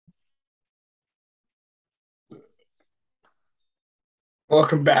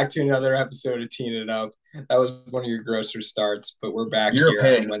Welcome back to another episode of Teen It Up. That was one of your grosser starts, but we're back You're a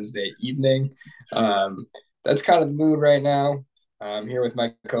here on pig. Wednesday evening. Um, that's kind of the mood right now. I'm here with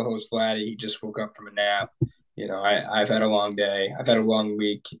my co-host Vladi. He just woke up from a nap. I've had a long day. I've had a long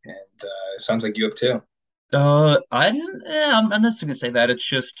week, and it sounds like you have too. I'm not gonna say that. It's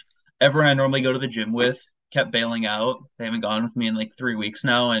just everyone I normally go to the gym with kept bailing out. They haven't gone with me in like 3 weeks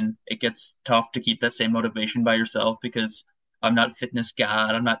now, and it gets tough to keep that same motivation by yourself because I'm not a fitness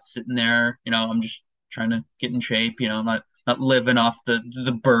god. I'm not sitting there, I'm just trying to get in shape. I'm not living off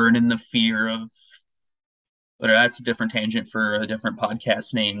the burn and the fear of. But that's a different tangent for a different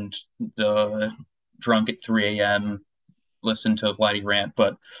podcast named the Drunk at 3 a.m. Listen to Vladi rant,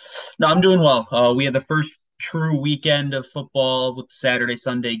 but no, I'm doing well. We had the first true weekend of football with Saturday,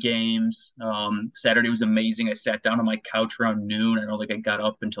 Sunday games. Saturday was amazing. I sat down on my couch around noon. I don't think I got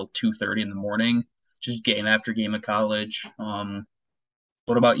up until 2:30 in the morning, just game after game of college.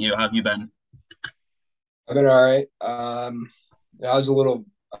 What about you? How have you been? I've been all right. I was a little,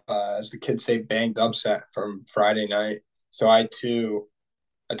 as the kids say, banged upset from Friday night. So I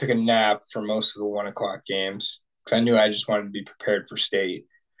took a nap for most of the 1 o'clock games because I knew I just wanted to be prepared for the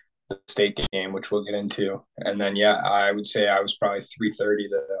state game, which we'll get into. And then yeah, I would say I was probably 3:30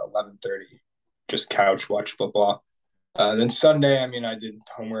 to 11:30, just couch watch football. Then Sunday, I mean, I did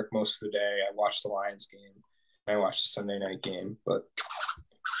homework most of the day. I watched the Lions game. I watched the Sunday night game, but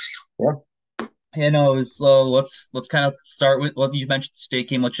yeah. Let's kind of start with you mentioned the state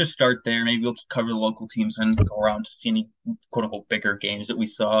game. Let's just start there. Maybe we'll cover the local teams and go around to see any quote unquote bigger games that we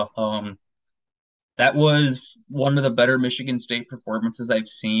saw. That was one of the better Michigan State performances I've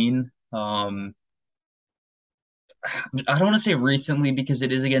seen. I don't want to say recently because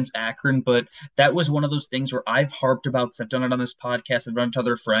it is against Akron, but that was one of those things where I've harped about. I've done it on this podcast. I've done it to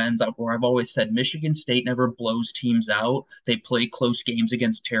other friends where I've always said Michigan State never blows teams out. They play close games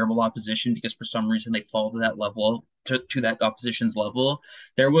against terrible opposition because for some reason they fall to that level, to that opposition's level.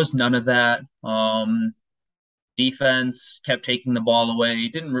 There was none of that. Defense kept taking the ball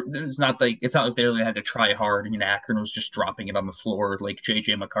away. It's not like they really had to try hard. I mean, Akron was just dropping it on the floor like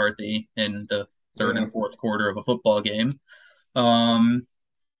JJ McCarthy in the third Yeah. and fourth quarter of a football game. Um,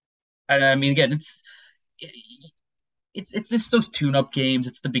 and I mean, again, it's just those tune-up games.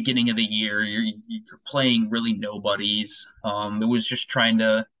 It's the beginning of the year. You're playing really nobodies. It was just trying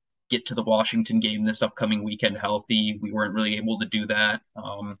to get to the Washington game this upcoming weekend healthy. We weren't really able to do that.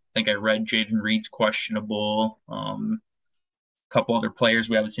 I think I read Jaden Reed's questionable. A couple other players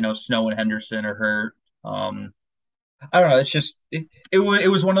we obviously know, Snow and Henderson are hurt. I don't know. It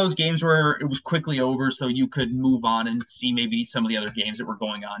was one of those games where it was quickly over, so you could move on and see maybe some of the other games that were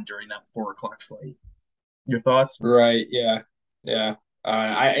going on during that 4 o'clock slate. Your thoughts? Right. Yeah. Yeah.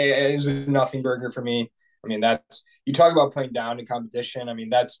 It was a nothing burger for me. I mean, that's you talk about playing down to competition. I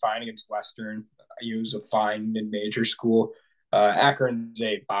mean, that's fine against Western. I use a fine mid-major school. Akron's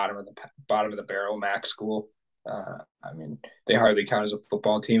a bottom of the barrel MAC school. I mean, they hardly count as a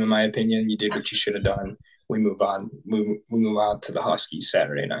football team in my opinion. You did what you should have done. We move on to the Huskies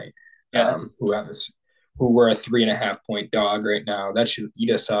Saturday night. Yeah, Who have us who were a 3.5 point dog right now. That should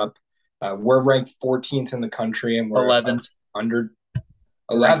eat us up. We're ranked 14th in the country, and we're 11th. under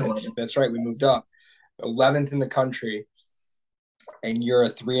We're ranked 11th. 11th. That's right. We moved up 11th in the country, and you're a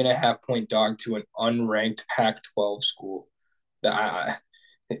 3.5 point dog to an unranked Pac-12 school. I,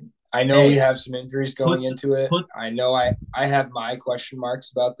 I know we Hey, have some injuries going put into it. put I know I have my question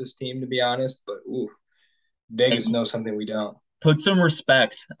marks about this team, to be honest, but ooh, Vegas hey, knows something we don't. put some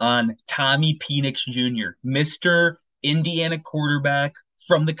respect on Tommy Penix Jr., Mr. Indiana quarterback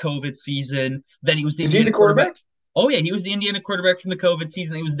from the COVID season. Then he was the Is he Indiana the quarterback. quarterback? Oh yeah, he was the Indiana quarterback from the COVID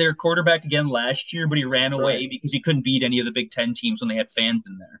season. He was their quarterback again last year, but he ran Right. away because he couldn't beat any of the Big Ten teams when they had fans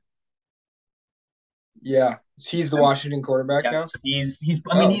in there. Yeah. He's the Washington quarterback Yes, now? he's.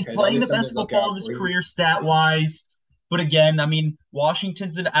 I mean, Oh, he's okay. That playing is the something best to look football out of his for. career stat wise. But again, I mean,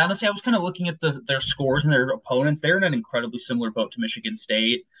 Washington's. And honestly, I was kind of looking at their scores and their opponents. They're in an incredibly similar boat to Michigan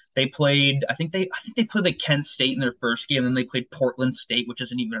State. They played. I think they played like Kent State in their first game, and then they played Portland State, which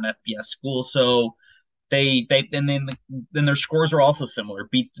isn't even an FBS school. So they and then their scores are also similar.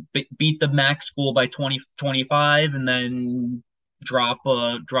 Beat the MAC school by 20-25, and then drop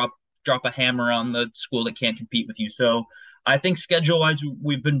a drop drop a hammer on the school that can't compete with you. So I think schedule wise,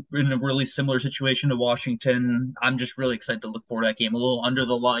 we've been in a really similar situation to Washington. I'm just really excited to look forward to that game. A little under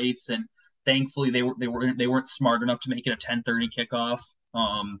the lights, and thankfully they weren't smart enough to make it a 10:30 kickoff.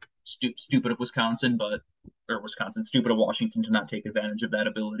 Stupid of Wisconsin, but or Wisconsin, stupid of Washington to not take advantage of that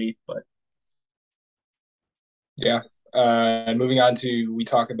ability. But Yeah. Moving on to we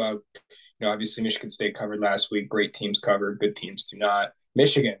talk about, obviously Michigan State covered last week. Great teams covered, good teams do not.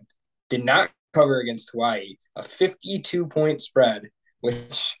 Michigan did not cover against Hawaii, a 52-point spread,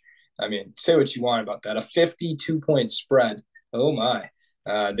 which, I mean, say what you want about that. A 52-point spread. Oh, my.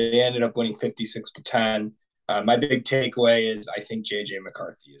 They ended up winning 56-10. My big takeaway is I think JJ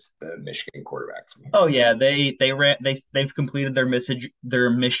McCarthy is the Michigan quarterback from here. Oh yeah, they've completed their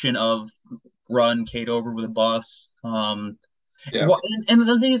mission of run Kate over with a bus. Yeah. And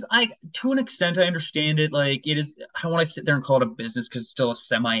the thing is, I to an extent I understand it. Like it is, I don't want to sit there and call it a business because it's still a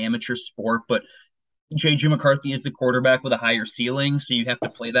semi-amateur sport. But JJ McCarthy is the quarterback with a higher ceiling, so you have to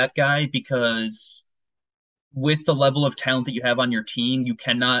play that guy because with the level of talent that you have on your team, you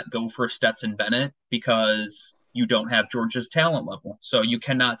cannot go for Stetson Bennett because you don't have Georgia's talent level. So you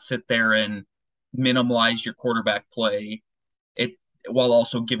cannot sit there and minimize your quarterback play it while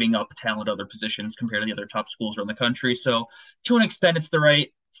also giving up talent at other positions compared to the other top schools around the country. So to an extent, it's the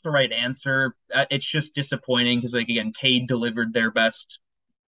right answer. It's just disappointing because like again, Cade delivered their best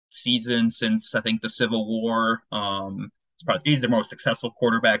season since I think the Civil War. He's their most successful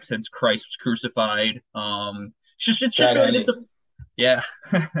quarterback since Christ was crucified. It's just Chad really Henne. disappointing. Yeah,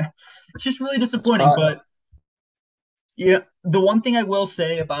 it's just really It's disappointing. probably, But yeah, the one thing I will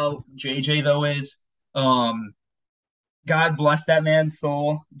say about JJ though is, um, God bless that man's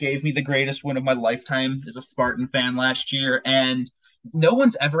soul. Gave me the greatest win of my lifetime as a Spartan fan last year, and no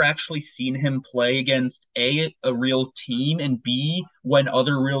one's ever actually seen him play against a real team, and B when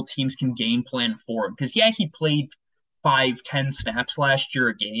other real teams can game plan for him. Because yeah, he played 5, 10 snaps last year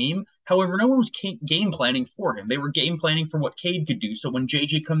a game. However, no one was game planning for him. They were game planning for what Cade could do. So when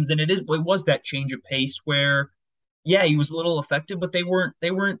JJ comes in, it was that change of pace where yeah, he was a little effective, but they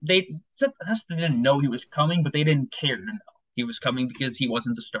didn't know he was coming, but they didn't care to know he was coming because he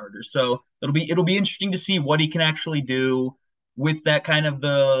wasn't the starter. So it'll be interesting to see what he can actually do with that kind of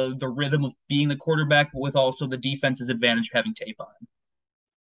the rhythm of being the quarterback, but with also the defense's advantage of having tape on him.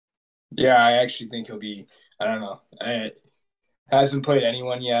 yeah, I actually think he'll be, I don't know. Hasn't played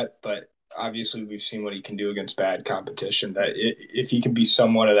anyone yet, but obviously we've seen what he can do against bad competition. If he can be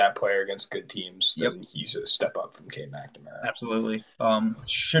somewhat of that player against good teams, Yep, then he's a step up from K McNamara. absolutely.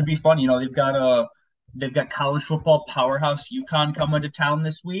 Should be fun. They've got college football powerhouse UConn coming to town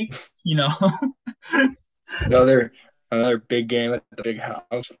this week. You know, Another big game at the big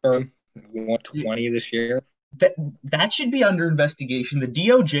house for him. 120 this year. that should be under investigation. The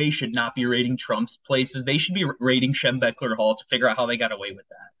DOJ should not be raiding Trump's places. They should be raiding Schembechler Hall to figure out how they got away with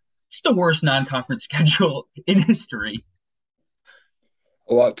that. It's the worst non-conference schedule in history.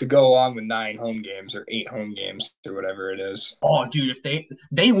 Well, to go along with 9 home games or 8 home games or whatever it is. Oh, dude, if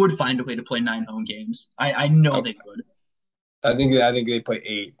they would find a way to play 9 home games. I know I, they would. I think they play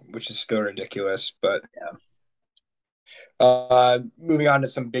 8, which is still ridiculous. But Yeah. moving on to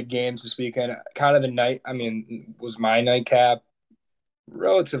some big games this weekend, kind of the night. I mean, was my nightcap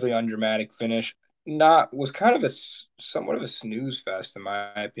relatively undramatic finish. Not was kind of a somewhat of a snooze fest in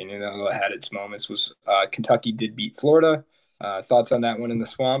my opinion. Although it had its moments. Was Kentucky did beat Florida. Thoughts on that one in the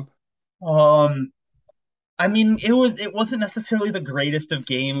swamp? Um, I mean, it wasn't necessarily the greatest of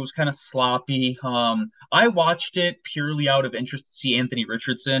game. It was kind of sloppy. I watched it purely out of interest to see Anthony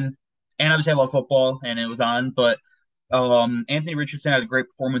Richardson, and obviously I love football, and it was on. But Anthony Richardson had a great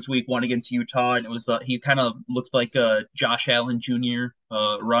performance week one against Utah, and it was he kind of looked like Josh Allen Jr.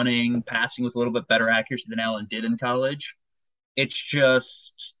 Running, passing with a little bit better accuracy than Allen did in college. It's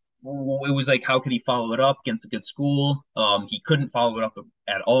just it was like how could he follow it up against a good school? He couldn't follow it up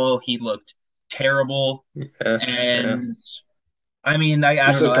at all. He looked terrible. Yeah, yeah. And I mean, I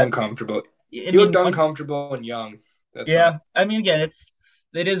He just don't know. looked uncomfortable. I He looked mean, one, uncomfortable and young. That's yeah. all. I mean, again,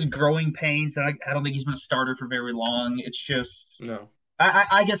 it is growing pains, and I don't think he's been a starter for very long. It's just No.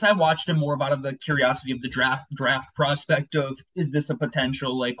 I guess I watched him more out of the curiosity of the draft prospect of is this a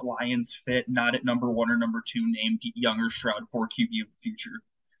potential like Lions fit, not at number one or number two, named younger Shroud for QB of the future,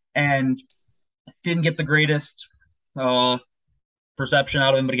 and didn't get the greatest uh perception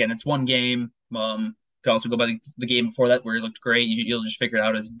out of him. But again, it's one game. Could also go by the game before that where he looked great. You'll just figure it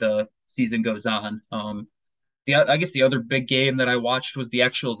out as the season goes on. I guess the other big game that I watched was the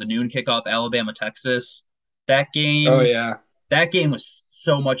noon kickoff Alabama Texas. That Oh game yeah. that game was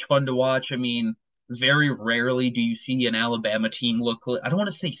so much fun to watch. I mean, very rarely do you see an Alabama team look, I don't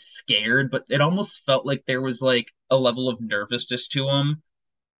want to say scared, but it almost felt like there was like a level of nervousness to them.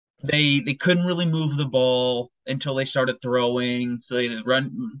 They couldn't really move the ball until they started throwing. So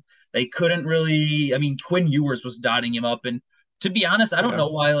they couldn't really. I mean, Quinn Ewers was dotting him up, and to be honest, I don't Yeah. know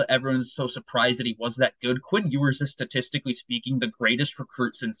why everyone's so surprised that he was that good. Quinn Ewers is statistically speaking the greatest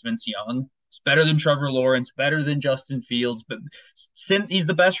recruit since Vince Young. It's better than Trevor Lawrence, better than Justin Fields, but since he's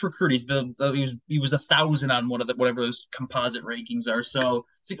the best recruit, he was 1,000 on one of the whatever those composite rankings are. So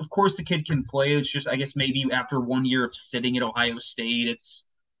of course the kid can play. It's just I guess maybe after 1 year of sitting at Ohio State,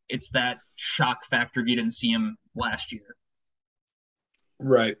 it's that shock factor you didn't see him last year.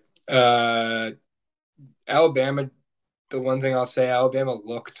 Right. Uh, Alabama. The one thing I'll say, Alabama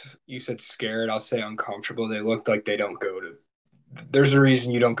looked. You said scared. I'll say uncomfortable. They looked like they don't go to. There's a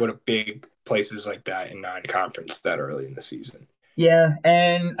reason you don't go to big places like that in non-conference that early in the season. Yeah,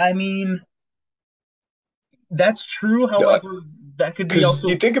 and I mean that's true. However, that could be Because you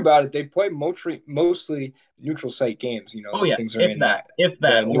also. think about it, they play mostly neutral site games. You know, Oh those yeah, things are if in that, that if the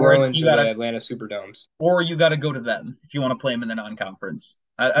that, New Orleans or the Atlanta Superdomes. or you got to go to them if you want to play them in the non-conference.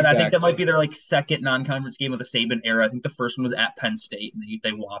 And I think that might Exactly. be their like second non-conference game of the Saban era. I think the first one was at Penn State, and they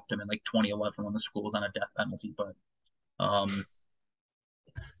whopped them in like 2011 when the school was on a death penalty. But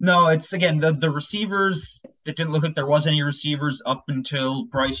no, it's again the receivers. It didn't look like there was any receivers up until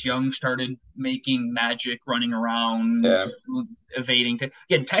Bryce Young started making magic, running around, Yeah. evading.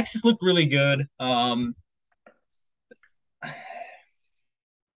 Again, Texas looked really good.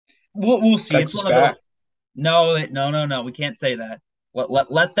 We'll see. It's Texas one of those. back. No, no, no, no. We can't say that.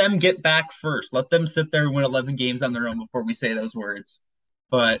 Let them get back first. Let them sit there and win 11 games on their own before we say those words.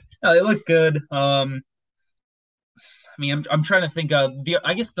 But no, they look good. I mean, I'm trying to think of the.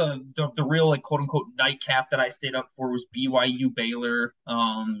 I guess the real like quote unquote nightcap that I stayed up for was BYU Baylor.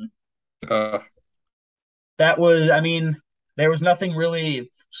 Uh, That was, I mean, there was nothing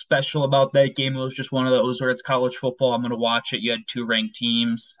really special about that game. It was just one of those where it's college football. I'm going to watch it. You had two ranked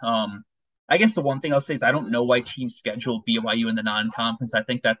teams. I guess the one thing I'll say is I don't know why teams schedule BYU in the non-conference. I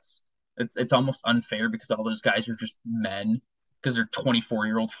think it's almost unfair because all those guys are just men because they're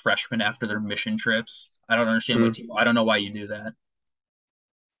 24-year-old freshmen after their mission trips. I don't understand hmm. I don't know why you do that.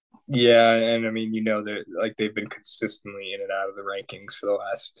 Yeah, and I mean, you know, they've been consistently in and out of the rankings for the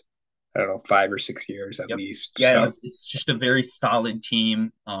last, I don't know, 5 or 6 years at Yep. least. Yeah, no, So it's just a very solid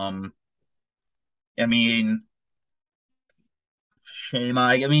team. I mean, shame.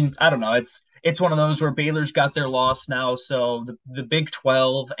 I mean, I don't know. It's one of those where Baylor's got their loss now, so the Big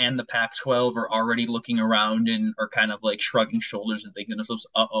 12 and the Pac-12 are already looking around and are kind of like shrugging shoulders and thinking to themselves,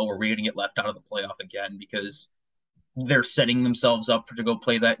 "Uh-oh, are we going to get left out of the playoff again?" Because they're setting themselves up to go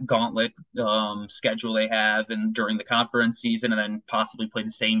play that gauntlet schedule they have and during the conference season, and then possibly play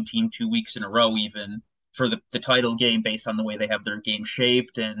the same team 2 weeks in a row, even for the title game, based on the way they have their game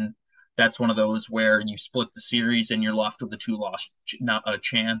shaped. And that's one of those where you split the series and you're left with a two loss not a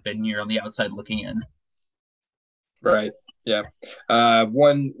champ, and you're on the outside looking in. right, yeah.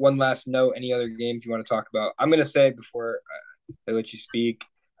 One last note. Any other games you want to talk about? I'm gonna say before I let you speak.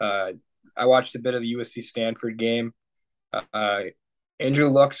 Uh, I watched a bit of the USC Stanford game. Uh, Andrew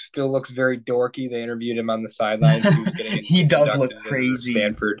Luck still looks very dorky. They interviewed him on the sidelines. He was getting He does look inducted into the crazy.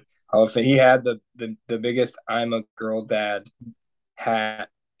 Stanford Hall of Fame. He had the biggest "I'm a girl dad" hat.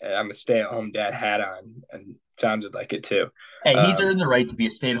 I'm a stay-at-home dad hat on, and sounded like it too. Hey, he's Um, earned the right to be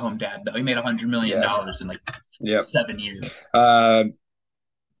a stay-at-home dad, though. He made $100 million yeah, in like yeah. 7 years. Uh,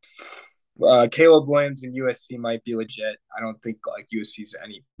 Caleb Williams and USC might be legit. I don't think like USC's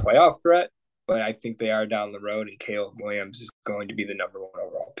any playoff threat, but I think they are down the road, and Caleb Williams is going to be the number one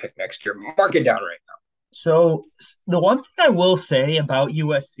overall pick next year. Mark it down right So the one thing I will say about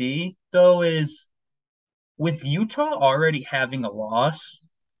USC though is with Utah already having a loss,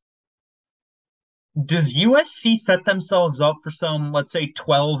 does USC set themselves up for some, let's say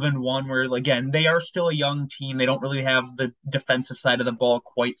 12-1, where again, they are still a young team. They don't really have the defensive side of the ball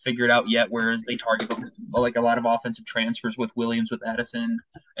quite figured out yet, whereas they target like a lot of offensive transfers with Williams, with Addison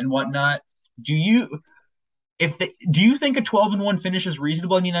and whatnot. Do you do you think a 12-1 finish is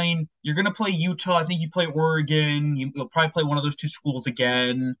reasonable? I mean, you're gonna play Utah. I think you play Oregon. You'll probably play one of those two schools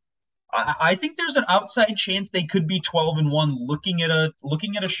again. I think there's an outside chance they could be 12-1, looking at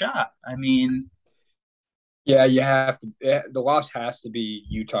a shot. I mean, now. Yeah, you have to. The loss has to be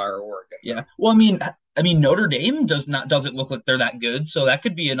Utah or Oregon, yeah. though. Well, I mean Notre Dame doesn't look like they're that good, so that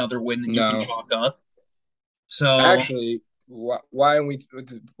could be another win that you can No, chalk up. So, actually, why don't we?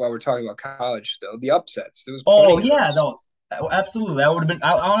 While we're talking about college, still the upsets. There was oh plenty of yeah, those. no, absolutely, that would have been.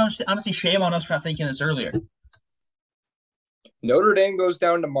 I honestly shame on us for not thinking this earlier. Notre Dame goes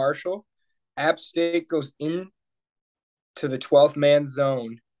down to Marshall. App State goes into the 12th man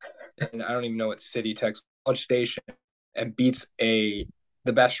zone, and I don't even know what city, Texas, College Station, and beats a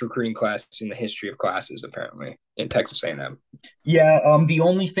the best recruiting class in the history of classes, apparently, in Texas A&M. Yeah, the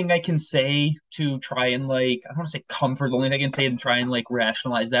only thing I can say to try and like, I don't want to say comfort, the only thing I can say and try and like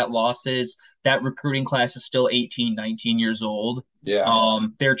rationalize that loss is that recruiting class is still 18, 19 years old. Yeah.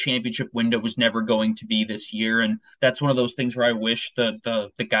 Their championship window was never going to be this year, and that's one of those things where I wish the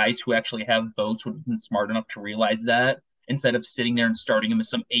guys who actually have votes would have been smart enough to realize that instead of sitting there and starting them as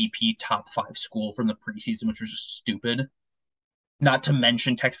some AP top 5 school from the preseason, which was just stupid. Not to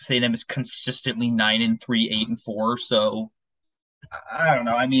mention Texas A&M is consistently 9-3, 8-4, so I don't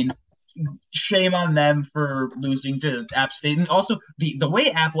know. I mean, shame on them for losing to App State, and also the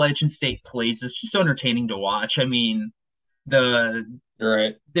way Appalachian State plays is just so entertaining to watch. I mean, the You're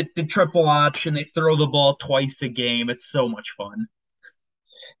right. the triple option, they throw the ball twice a game. It's so much fun.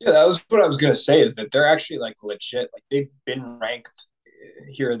 Yeah, that was what I was gonna say. Is that they're actually like legit. Like they've been ranked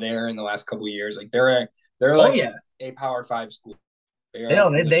here or there in the last couple of years. Like they're Oh like yeah, a Power Five school. They are yeah. a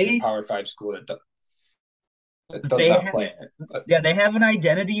legit Power Five school that does They not ha- play it. But yeah, they have an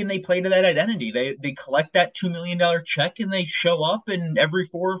identity and they play to that identity. They collect that $2 million check and they show up, and every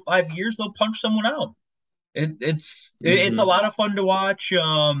 4 or 5 years they'll punch someone out. It's a mm-hmm. lot of fun to watch.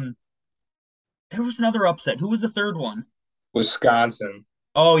 There was another upset. Who was the third one? Wisconsin,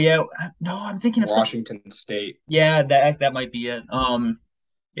 Oh yeah, no, I'm thinking of something. Washington State. Yeah, that might be it.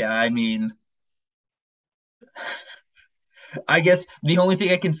 Yeah, I mean, I guess the only thing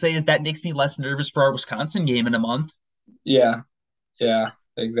I can say is that makes me less nervous for our Wisconsin game in a month. Yeah, yeah,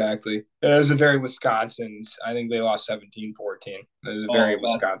 exactly. It was a very Wisconsin. I think they lost 17-14. It was a very Oh,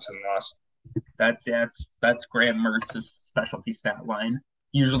 that's Wisconsin loss. that's yeah, that's Graham Mertz's specialty stat line.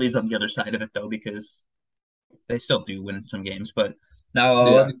 Usually he's on the other side of it though because they still do win some games, but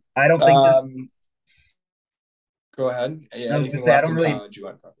no, Yeah. I don't think there's. Um, Go ahead. Yeah, I was gonna anything say I left don't in really. college you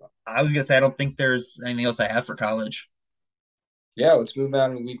want to talk about? I was gonna say I don't think there's anything else I have for college. Yeah, let's move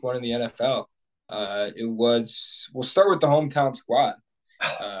on to week one in the NFL. We'll start with the hometown squad.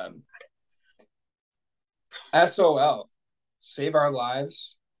 Um, SOL, save our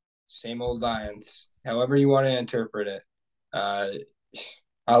lives, same old Lions. However you want to interpret it. Uh,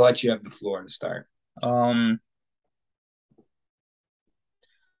 I'll let you have the floor to start. Um,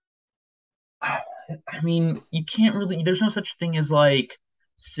 I mean, you can't really. There's no such thing as like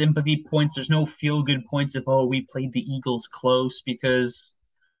sympathy points. There's no feel good points if we played the Eagles close because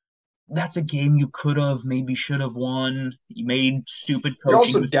that's a game you could have maybe should have won. You made stupid You're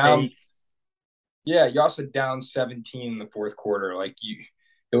coaching also down. mistakes. Yeah, you're also down 17 in the fourth quarter.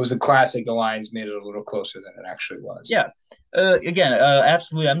 It was a classic. The Lions made it a little closer than it actually was. Yeah. Again,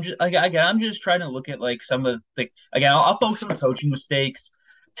 absolutely. I'm just trying to look at like some of the again. I'll focus on the coaching mistakes.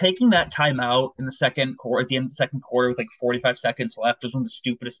 Taking that timeout in the second quarter, at the end of the second quarter, with like 45 seconds left, was one of the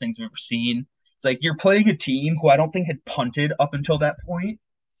stupidest things I've ever seen. It's like you're playing a team who I don't think had punted up until that point.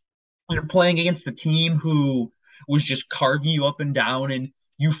 You're playing against a team who was just carving you up and down, and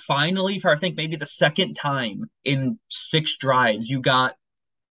you finally, for I think maybe the second time in 6 drives, you got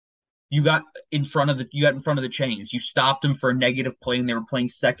in front of the chains. You stopped them for a negative play, and they were playing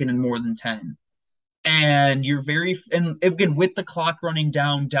second and more than 10. And you're and again with the clock running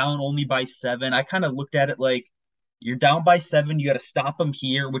down only by 7. I kind of looked at it like you're down by 7. You got to stop them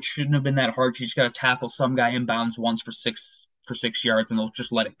here, which shouldn't have been that hard. You just got to tackle some guy inbounds once for 6 yards, and they'll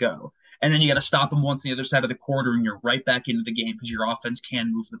just let it go. And then you got to stop them once on the other side of the quarter, and you're right back into the game because your offense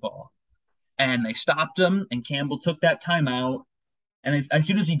can move the ball. And they stopped him, and Campbell took that timeout. And as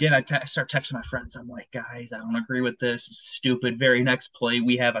soon as he did, start texting my friends. I'm like, guys, I don't agree with this. It's stupid. Very next play,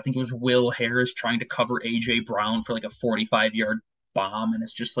 we have, I think it was Will Harris trying to cover AJ Brown for like a 45-yard bomb. And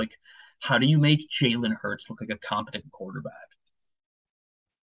it's just like, how do you make Jalen Hurts look like a competent quarterback?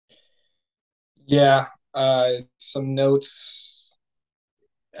 Yeah. Some notes.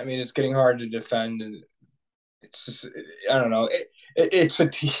 I mean, it's getting hard to defend, and it's just, I don't know. It's a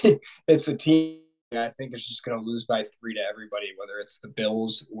team. It's a team. I think it's just going to lose by 3 to everybody, whether it's the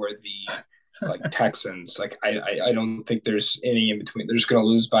Bills or the like Texans. Like I don't think there's any in between. They're just going to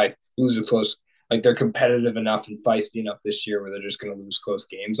lose a close. Like they're competitive enough and feisty enough this year where they're just going to lose close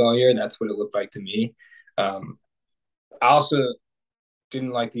games all year. That's what it looked like to me. Um, I also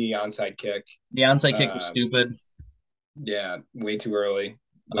didn't like the onside kick. The onside kick was Um, stupid. yeah, way too early,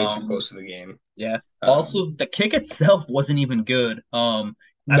 way too Um, close to the game. yeah. Um, Also, the kick itself wasn't even good.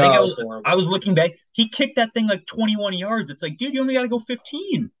 I think no, it was I horrible. was looking back. He kicked that thing like 21 yards. It's like, dude, you only got to go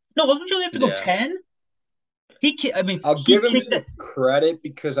 15. No, doesn't you only have to go Yeah. 10? I mean, I'll he give him kicked some that. credit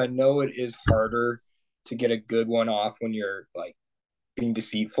because I know it is harder to get a good one off when you're like being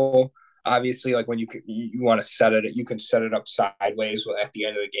deceitful. Obviously, like when you want to set it, you can set it up sideways at the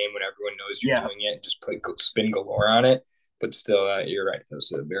end of the game when everyone knows you're Yeah, doing it and just put spin galore on it. but still, you're right.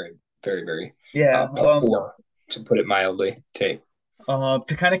 Those are very, very, very Yeah. poor, to put it mildly, take.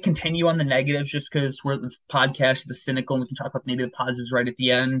 To kind of continue on the negatives, just because we're this podcast, the cynical, and we can talk about maybe the positives right at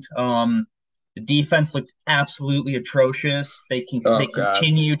the end. The defense looked absolutely atrocious. They Oh God,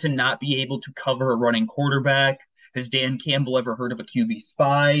 continue to not be able to cover a running quarterback. Has Dan Campbell ever heard of a QB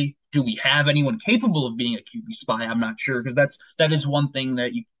spy? Do we have anyone capable of being a QB spy? I'm not sure because that is one thing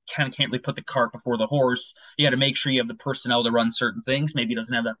that you kind of can't really put the cart before the horse. You got to make sure you have the personnel to run certain things. Maybe he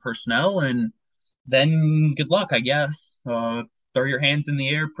doesn't have that personnel, and then good luck, I guess. Throw your hands in the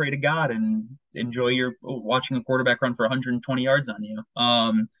air, pray to God, and enjoy your watching a quarterback run for 120 yards on you.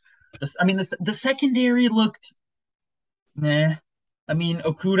 The secondary looked meh. I mean,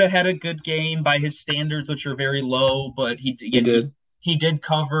 Okuda had a good game by his standards, which are very low, but he did. he did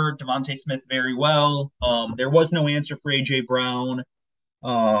cover Devontae Smith very well. There was no answer for AJ Brown.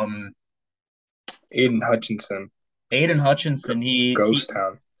 Um, Aiden Hutchinson, Aiden Hutchinson, Ghost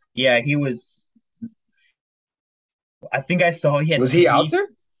Town. yeah, he was. I think I saw he had Was he out three. there?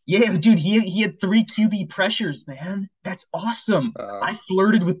 Yeah, dude, he had three QB pressures, man. That's awesome. Uh, I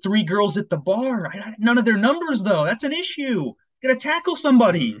flirted with three girls at the bar. I had none of their numbers though. That's an issue. Gotta tackle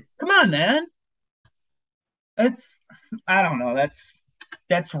somebody. mm, Come on, man. That's I don't know.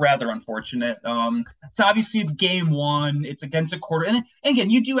 That's rather unfortunate. It's obviously it's game one. It's against a quarter, and again,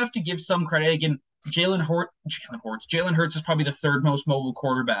 you do have to give some credit. Again, Jalen Hurts is probably the third most mobile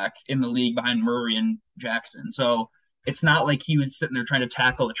quarterback in the league behind Murray and Jackson. So it's not like he was sitting there trying to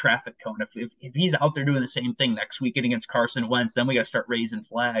tackle a traffic cone. If he's out there doing the same thing next weekend against Carson Wentz, then we got to start raising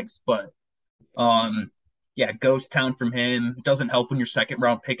flags. But um, yeah, ghost town from him. It doesn't help when your second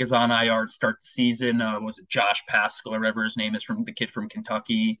round pick is on IR to start the season. Was it Josh Pascal or whatever his name is from the kid from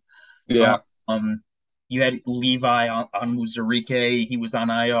Kentucky? Uh, yeah. um, you had Levi on Muzurike. He was on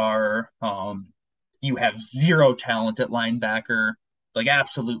IR. You have zero talent at linebacker, like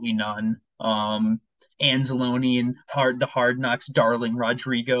absolutely none. Anzalone and the hard knocks darling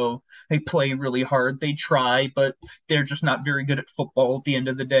Rodrigo. They play really hard. They try, but they're just not very good at football at the end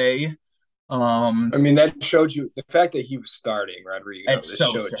of the day. Um, I mean, that showed you the fact that he was starting Rodrigo. it's This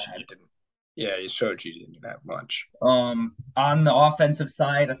so showed you sad. didn't. Yeah, it showed you didn't have much. On the offensive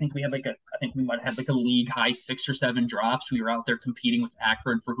side, I think we might have had like a league high 6 or 7 drops. We were out there competing with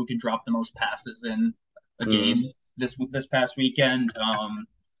Akron for who can drop the most passes in a Mm. game this past weekend. I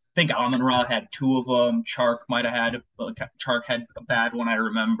think Amon Ra had two of them. Chark had a bad one. I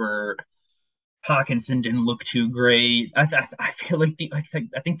remember. Hawkinson didn't look too great. I feel like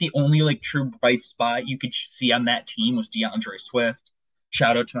I think the only like true bright spot you could see on that team was DeAndre Swift.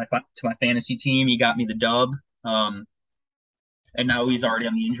 Shout out to my fantasy team. He got me the dub. Um, and now he's already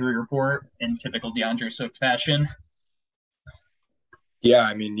on the injury report in typical DeAndre Swift fashion. Yeah,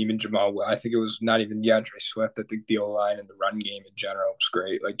 I mean, even Jamal. I think it was not even DeAndre Swift. I think the O line and the run game in general was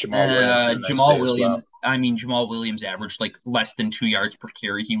great. Like Jamal Williams had a nice Jamal day as well. Williams. I mean, Jamal Williams averaged like less than 2 yards per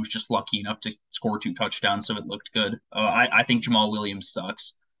carry. He was just lucky enough to score 2 touchdowns, so it looked good. I think Jamal Williams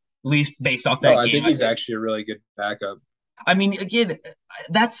sucks, at least based off No, that I game. think he's actually a really good backup. I mean, again,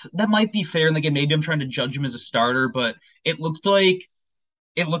 that might be fair. And again, maybe I'm trying to judge him as a starter, but it looked like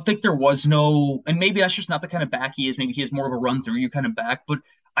it looked like there was no, and maybe that's just not the kind of back he is. Maybe he has more of a run through you kind of back, but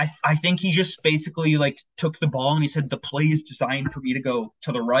I think he just basically like took the ball and he said the play is designed for me to go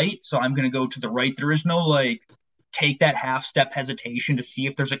to the right, so I'm going to go to the right. There is no like take that half step hesitation to see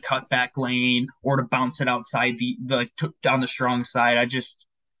if there's a cutback lane or to bounce it outside down the strong side.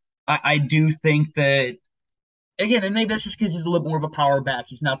 I do think that again, and maybe that's just because he's a little more of a power back.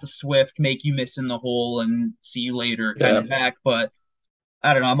 He's not the swift make you miss in the hole and see you later kind Yeah, of back, but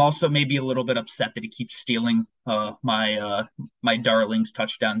I don't know. I'm also maybe a little bit upset that he keeps stealing my darling's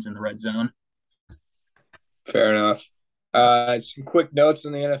touchdowns in the red zone. fair enough. Some quick notes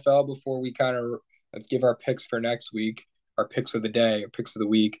on the NFL before we kind of give our picks for next week, our picks of the day, our picks of the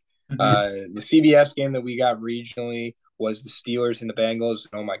week. Mm-hmm. The CBS game that we got regionally was the Steelers and the Bengals.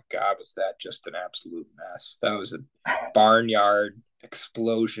 Oh my God, was that just an absolute mess? That was a barnyard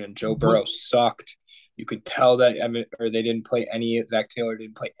explosion. Joe Burrow sucked. You could tell that. I mean, or they didn't play any. Zach Taylor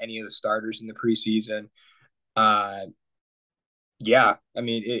didn't play any of the starters in the preseason. Uh, yeah, I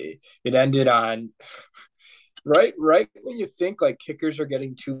mean, it ended on right when you think like kickers are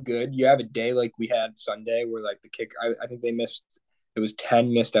getting too good, you have a day like we had Sunday where like the kick I think they missed it was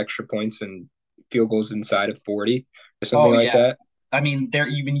 10 missed extra points and field goals inside of 40 or something Oh like yeah. that. I mean, there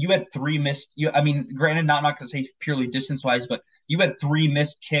even you had three missed. I mean, granted, not going to say purely distance wise, but you had three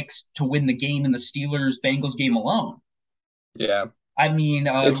missed kicks to win the game in the Steelers Bengals game alone. Yeah. I mean,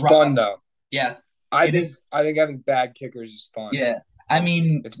 It's fun though. yeah, I it think is. I think having bad kickers is fun. Yeah, I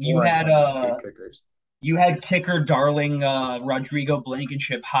mean, It's you boring had when you have good kickers. You had kicker darling Rodrigo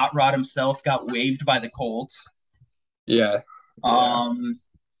Blankenship, hot rod himself, got waived by the Colts. Yeah, yeah, Um,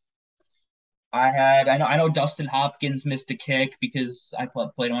 I know Dustin Hopkins missed a kick because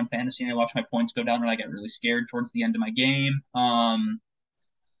played him on fantasy and I watched my points go down and I got really scared towards the end of my game.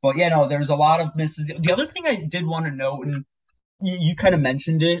 But yeah, no, there's a lot of misses. The other thing I did want to note, and you kind of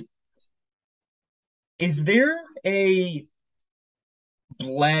mentioned it, is there a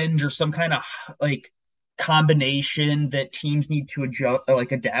blend or some kind of like combination that teams need to adjust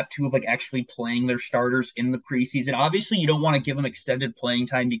like adapt to of like actually playing their starters in the preseason? Obviously you don't want to give them extended playing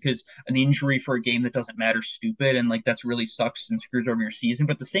time because an injury for a game that doesn't matter is stupid and like that's really sucks and screws over your season,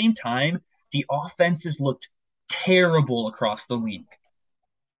 but at the same time the offenses looked terrible across the league.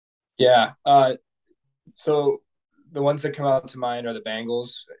 yeah. So the ones that come out to mind are the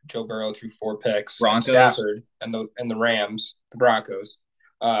Bengals. Joe Burrow threw 4 picks, and Broncos. Stafford and the Rams, the Broncos.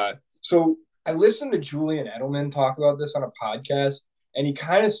 So I listened to Julian Edelman talk about this on a podcast, and he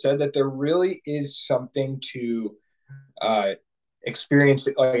kind of said that there really is something to uh, experience,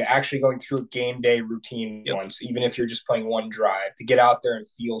 like actually going through a game day routine Yep. once, even if you're just playing one drive, to get out there and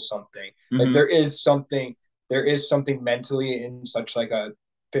feel something. Like Hmm. there is something mentally in such like a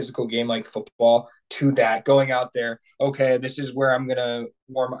physical game like football to that, going out there. Okay, this is where I'm gonna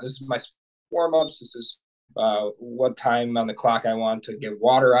warm up. This is my warm ups. This is what time on the clock I want to get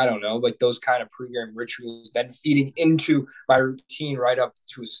water. I don't know, like those kind of pregame rituals, then feeding into my routine right up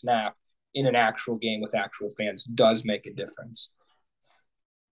to a snap in an actual game with actual fans does make a difference.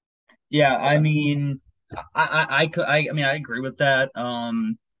 Yeah, I So, mean, I mean, I agree with that.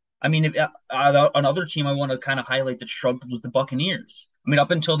 I mean, another team I want to kind of highlight that struggled was the Buccaneers. I mean,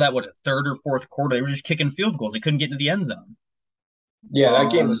 up until that, what, third or fourth quarter, they were just kicking field goals. They couldn't get into the end zone. yeah,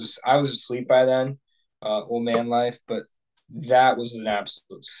 that game was Um, just, I was asleep by then, old man life, but that was an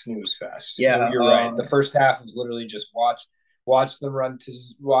absolute snooze fest. yeah, You're right. The first half was literally just watch them run to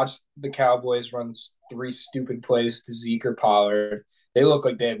watch the Cowboys run 3 stupid plays to Zeke or Pollard. They look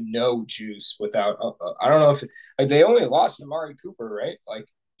like they have no juice without. I don't know if like they only lost Amari Cooper, right? Like,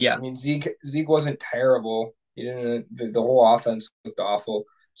 yeah. I mean, Zeke wasn't terrible. He didn't. The whole offense looked awful.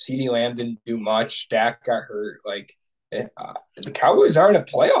 CeeDee Lamb didn't do much. Dak got hurt. Like, the Cowboys aren't a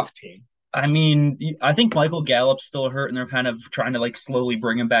playoff team. I mean, I think Michael Gallup's still hurt, and they're kind of trying to like slowly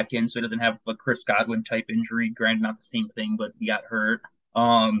bring him back in so he doesn't have a Chris Godwin type injury. Granted, not the same thing, but he got hurt.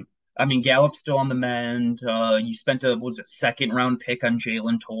 I mean, Gallup's still on the mend. You spent a what was it, second round pick on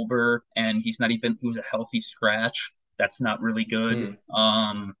Jalen Tolbert, and he's not even he was a healthy scratch. That's not really good.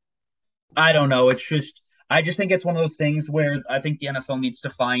 Mm. I don't know. I just think it's one of those things where I think the NFL needs to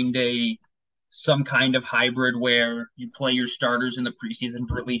find a some kind of hybrid where you play your starters in the preseason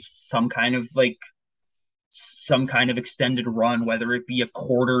for at least some kind of extended run, whether it be a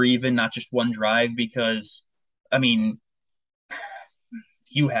quarter even, not just one drive, because I mean,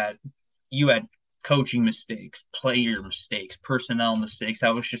 you had you had coaching mistakes, player mistakes, personnel mistakes.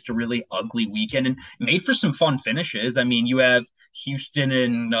 That was just a really ugly weekend and made for some fun finishes. I mean, you have Houston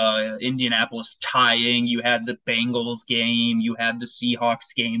and Indianapolis tying. You had the Bengals game. You had the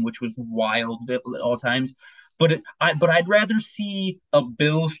Seahawks game, which was wild at all times. But I'd rather see a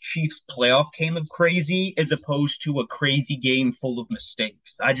Bills Chiefs playoff game of crazy as opposed to a crazy game full of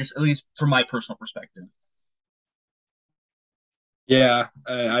mistakes. I just at least from my personal perspective. Yeah,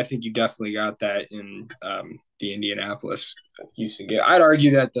 I think you definitely got that in the Indianapolis Houston game. I'd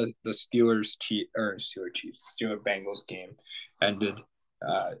argue that the Steeler Bengals game ended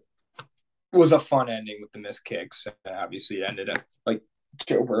uh, was a fun ending with the missed kicks. Obviously, it ended up like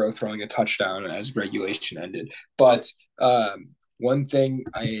Joe Burrow throwing a touchdown as regulation ended. But one game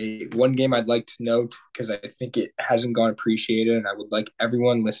I'd like to note because I think it hasn't gone appreciated, and I would like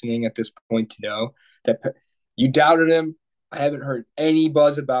everyone listening at this point to know that you doubted him. I haven't heard any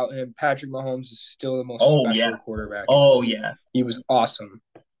buzz about him. Patrick Mahomes is still the most Oh yeah. special quarterback in the Oh league. yeah. He was awesome.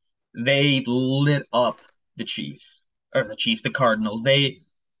 They lit up the Chiefs or the Chiefs, the Cardinals.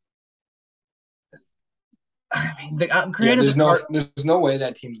 I mean, Yeah, granted, there's no way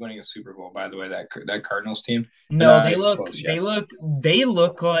that team's winning a Super Bowl. By the way, that Cardinals team, they're no, not even close yet. they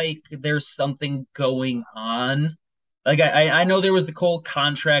look like there's something going on. Like I know there was the whole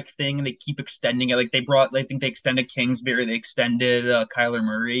contract thing, and they keep extending it. Like I think they extended Kingsbury, they extended Kyler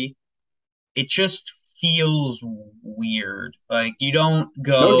Murray. It just feels weird. Like you don't No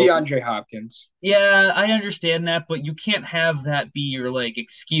go. DeAndre Hopkins. Yeah, I understand that, but you can't have that be your like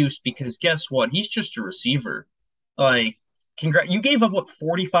excuse because guess what? He's just a receiver. Like, you gave up what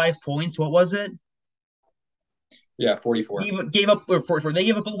 45 points? What was it? Yeah, 44. Gave up or they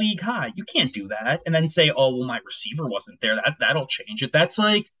gave up a league high. You can't do that and then say, "Oh, well, my receiver wasn't there. That'll change it." That's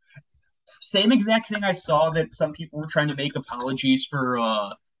like Same exact thing I saw that some people were trying to make apologies for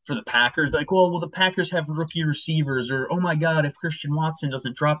the Packers. Like, well, the Packers have rookie receivers, or oh my God, if Christian Watson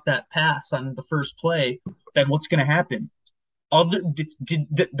doesn't drop that pass on the first play, then what's going to happen? Did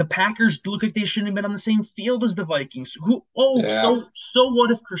the Packers look like they shouldn't have been on the same field as the Vikings? Who? Oh, Yeah, so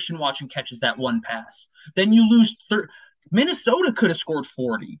what if Christian Watson catches that one pass? Then you lose. Minnesota could have scored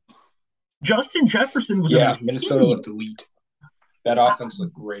 40. Justin Jefferson was a yeah. Minnesota machine. looked elite. That offense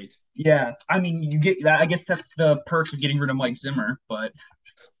looked great. Yeah, I mean, you get that. I guess that's the perks of getting rid of Mike Zimmer. But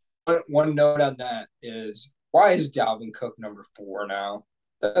One note on that is why is Dalvin Cook number 4 now?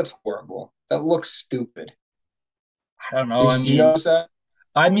 That's horrible. That looks stupid. I don't know. Did you notice that?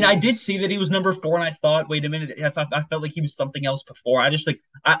 I did He's see that he was number four, and I thought, wait a minute, I felt like he was something else before. I just like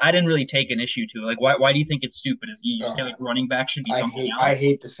I didn't really take an issue to it. Like, why do you think it's stupid? Is you say uh, like running back should be something I else?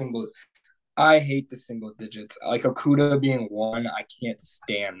 hate the single digits. Like Okuda being 1, I can't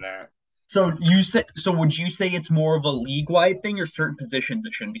stand that. So would you say it's more of a league wide thing or certain positions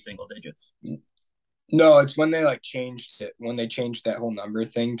that shouldn't be single digits? No, it's when they like changed it, when they changed that whole number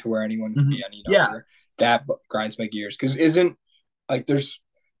thing to where anyone can Hmm. be any Yeah, number. That grinds my gears because isn't like there's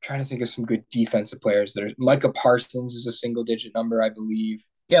trying to think of some good defensive players. There's Micah Parsons is a single digit number, I believe.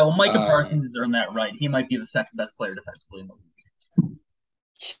 yeah. Well, Micah Um, Parsons has earned that right. He might be the second best player defensively in the league.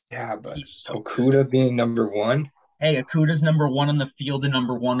 yeah, but He's so good. Okuda being number 1, Hey, Akuda's number one on the field and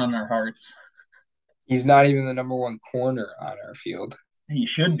number one on our hearts. he's not even the number 1 corner on our field. He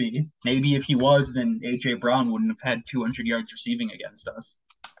should be. Maybe if he was, then AJ Brown wouldn't have had 200 yards receiving against us.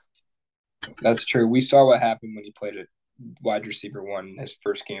 That's true. We saw what happened when he played at wide receiver 1 in his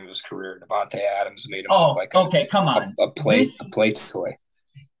first game of his career. Devontae Adams made him look Oh, like okay, come a, on. a play This a play toy.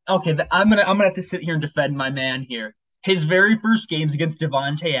 okay, I'm gonna have to sit here and defend my man here. His very first games against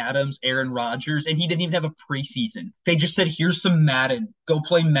Devontae Adams, Aaron Rodgers, and he didn't even have a preseason. They just said, "Here's some Madden. Go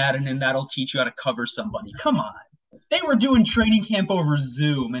play Madden, and that'll teach you how to cover somebody." Come on. They were doing training camp over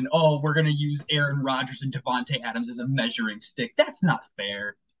Zoom, and oh, we're gonna use Aaron Rodgers and Devontae Adams as a measuring stick. That's not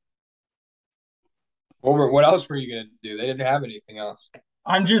fair. What else were you gonna do? They didn't have anything else.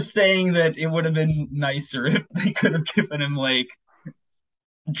 I'm just saying that it would have been nicer if they could have given him like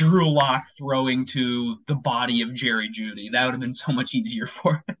Drew Lock throwing to the body of Jerry Judy. That would have been so much easier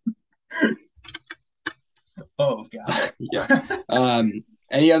for him. Oh Yeah. God.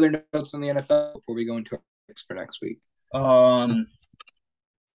 Any other notes on the NFL before we go into our picks for next week? um,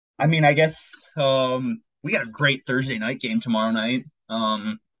 I mean, I guess we got a great Thursday night game tomorrow night.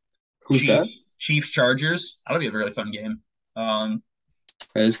 Who's that? Chiefs Chargers. That'll be a really fun game. Um,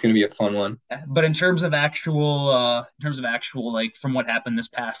 That is going to be a fun one. but in terms of actual like from what happened this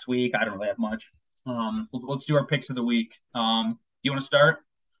past week, I don't really have much. Let's do our picks of the week. You want to start?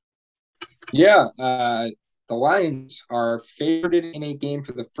 Yeah. The Lions are favored in a game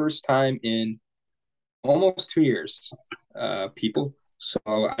for the first time in almost 2 years, people. So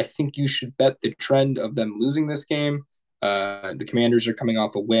I think you should bet the trend of them losing this game. The Commanders are coming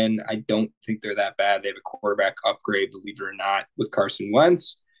off a win. I don't think they're that bad. They have a quarterback upgrade, believe it or not, with Carson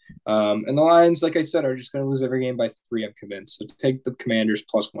Wentz. And the Lions, like I said, are just going to lose every game by 3. I'm convinced. So take the Commanders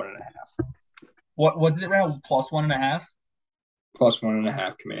plus 1.5. What was it around plus 1.5? Plus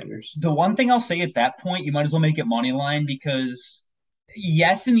 1.5 Commanders. The one thing I'll say at that point, you might as well make it money line because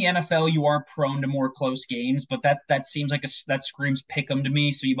yes, in the NFL you are prone to more close games, but that seems like that screams pick 'em to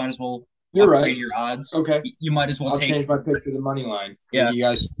me. So you might as well You're upgrade right. your odds. Okay. You might as well I'll take change my pick to the money line. Give yeah. you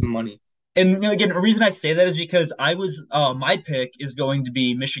guys some money. And you know, again, the reason I say that is because I was my pick is going to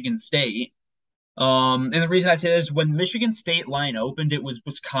be Michigan State. And the reason I say that is when Michigan State line opened, it was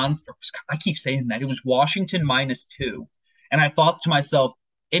Wisconsin. I keep saying that it was Washington -2, and I thought to myself,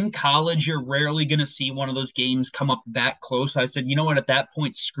 in college, you're rarely going to see one of those games come up that close. I said, you know what? At that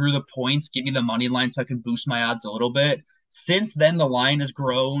point, screw the points, give me the money line so I can boost my odds a little bit. Since then, the line has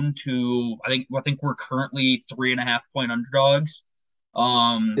grown to I think we're currently 3.5 point underdogs.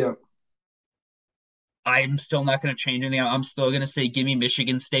 Um, Yeah. I'm still not going to change anything. I'm still going to say give me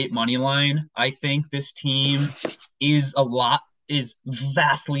Michigan State money line. I think this team is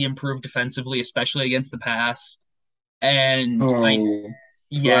vastly improved defensively, especially against the pass. And I Oh,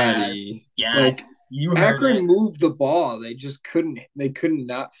 Vladi. yes, Like you heard Akron it. moved the ball. They just couldn't they couldn't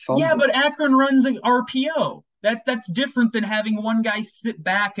not Yeah, fumble. but Akron runs an RPO. That's different than having one guy sit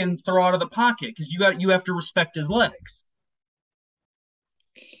back and throw out of the pocket because you have to respect his legs.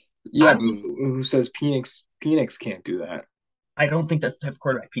 Yeah, I'm but just who says Phoenix can't do that? I don't think that's the type of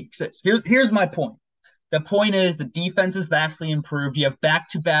quarterback Pete is. Here's my point. The point is the defense is vastly improved. You have back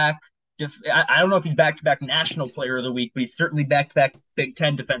to back. I don't know if he's back to back National Player of the Week, but he's certainly back to back Big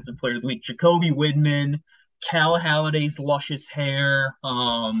Ten Defensive Player of the Week. Jacoby Widman, Cal Halliday's luscious hair.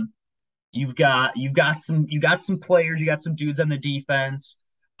 You've got some players, you got some dudes on the defense.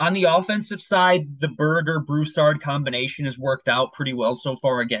 On the offensive side, the Berger Broussard combination has worked out pretty well so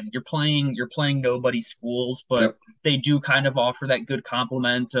far. Again, you're playing nobody schools, but Yep. they do kind of offer that good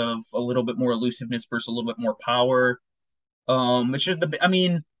complement of a little bit more elusiveness versus a little bit more power. Which is I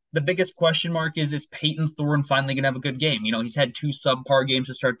mean, the biggest question mark is Peyton Thorne finally gonna have a good game? He's had two subpar games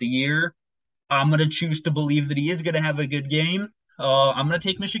to start the year. I'm gonna choose to believe that he is gonna have a good game. I'm gonna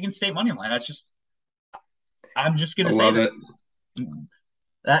take Michigan State money line. I'm just I gonna say love that. it.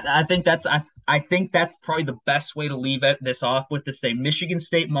 I think that's probably the best way to leave this off with, to say Michigan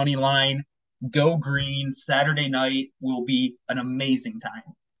State money line, go green. Saturday night will be an amazing time.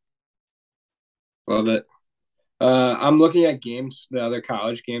 Love it. I'm looking at games, the other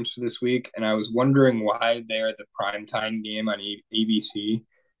college games for this week, and I was wondering why they're the primetime game on ABC.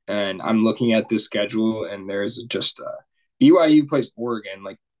 And I'm looking at this schedule, and there's just BYU plays Oregon,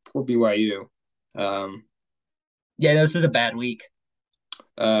 like poor BYU. Um, Yeah, this is a bad week.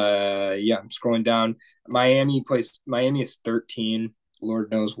 yeah, I'm scrolling down. Miami is 13. Lord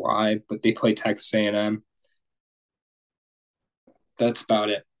knows why, but they play Texas A&M. That's about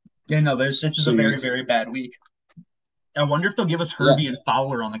it. Yeah, no, this is So a you, very, very bad week. I wonder if they'll give us yeah, Herbie and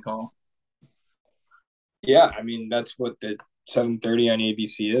Fowler on the call. yeah. I mean, that's what the 7:30 on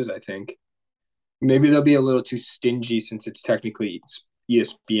ABC is. I think. Maybe they'll be a little too stingy since it's technically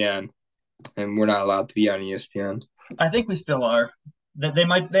ESPN and we're not allowed to be on ESPN. I think we still are. That they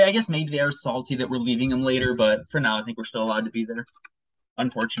might. I guess maybe they are salty that we're leaving them later, but for now, I think we're still allowed to be there.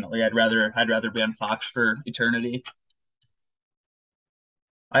 Unfortunately, I'd rather be on Fox for eternity.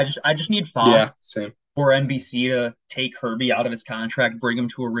 I just need Fox Yeah, same. or NBC to take Herbie out of his contract, bring him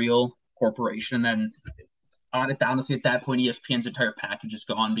to a real corporation, and then honestly, at that point, ESPN's entire package is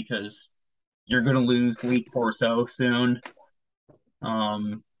gone because you're going to lose Lee Corso soon.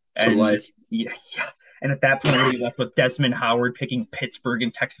 Um, For and life. yeah, yeah, and at that point, we'll be left with Desmond Howard picking Pittsburgh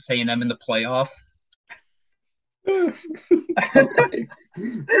and Texas A&M in the playoff. Don't like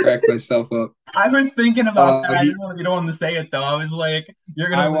crack myself up. I was thinking about that. I He, didn't want you don't want to say it though. I was like,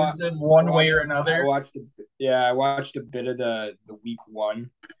 you're I gonna wa- lose it I one way watched, or I another. watched, yeah, I watched a bit of the week one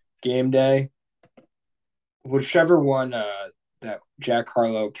game day, whichever one that Jack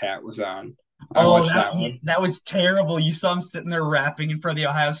Harlow cat was on. I Oh, watched that that one. that was terrible. You saw him sitting there rapping in front of the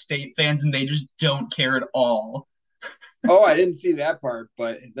Ohio State fans, and they just don't care at all. Oh, I didn't see that part,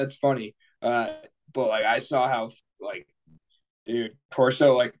 but that's funny. Uh, but like I saw how like dude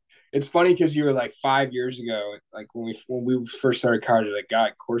Torso like it's funny because you were like 5 years ago, like when we first started college, like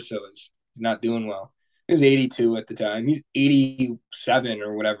God, Corso is not doing well. He was 82 at the time. He's 87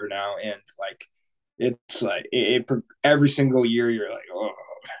 or whatever now, and it's like every single year you're like, oh,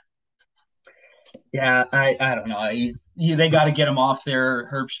 Yeah, I don't know. They got to get him off there.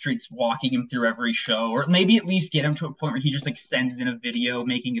 Herb Street's walking him through every show, or maybe at least get him to a point where he just like sends in a video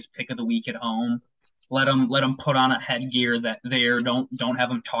making his pick of the week at home. Let him put on a headgear that there. Don't have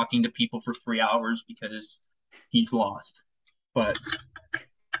him talking to people for 3 hours because he's lost. But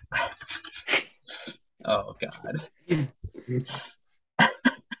oh god.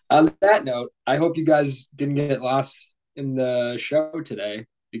 On that note, I hope you guys didn't get lost in the show today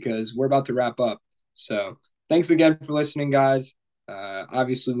because we're about to wrap up. So thanks again for listening, guys.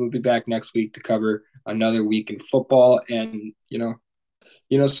 Obviously, we'll be back next week to cover another week in football, and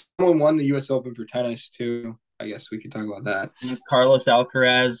someone won the U.S. Open for tennis too. I guess we could talk about that. Carlos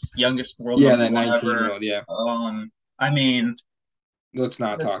Alcaraz, youngest world Yeah, number that one 19-year ever. old. Yeah, I mean, let's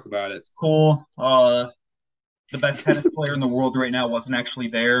not it's talk about it. cool. The best tennis player in the world right now wasn't actually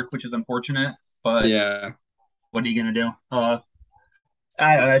there, which is unfortunate. But Yeah, what are you gonna do? I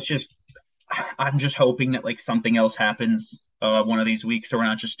don't know, it's just I'm just hoping that like something else happens one of these weeks, so we're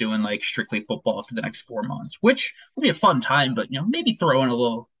not just doing like strictly football for the next 4 months, which will be a fun time. But maybe throw in a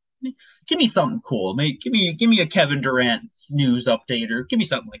little, give me something cool. Maybe give me a Kevin Durant news update or give me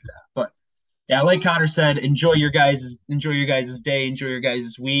something like that. But yeah, like Connor said, enjoy your guys' day, enjoy your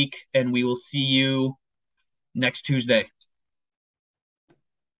guys' week, and we will see you next Tuesday.